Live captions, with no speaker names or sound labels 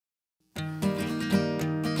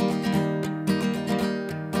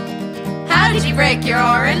How did you break your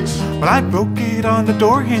orange? Well, I broke it on the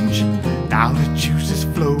door hinge. Now the juice is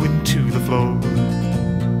flowing to the floor.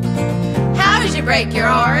 How did you break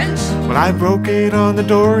your orange? Well, I broke it on the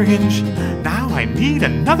door hinge. Now I need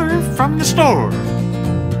another from the store.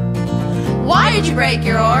 Why did you break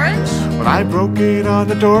your orange? Well, I broke it on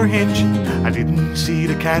the door hinge. I didn't see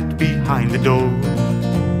the cat behind the door.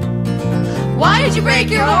 Why did you break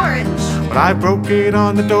your orange? Well, I broke it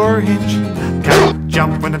on the door hinge. Cat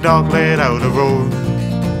jumped when the dog let out a roar.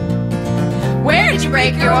 Where did you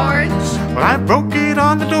break your orange? Well, I broke it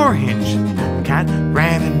on the door hinge. The cat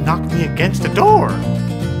ran and knocked me against the door.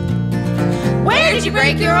 Where did you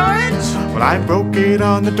break your orange? Well, I broke it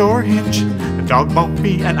on the door hinge. The dog bumped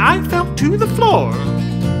me and I fell to the floor.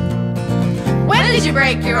 When did you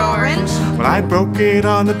break your orange? Well, I broke it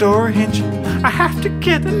on the door hinge. I have to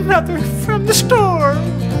get another from the store.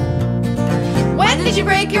 When did you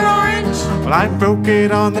break your orange? Well, I broke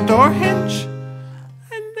it on the door hinge.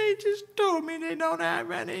 And they just told me they don't have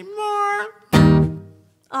any more.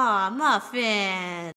 Aw, Muffin.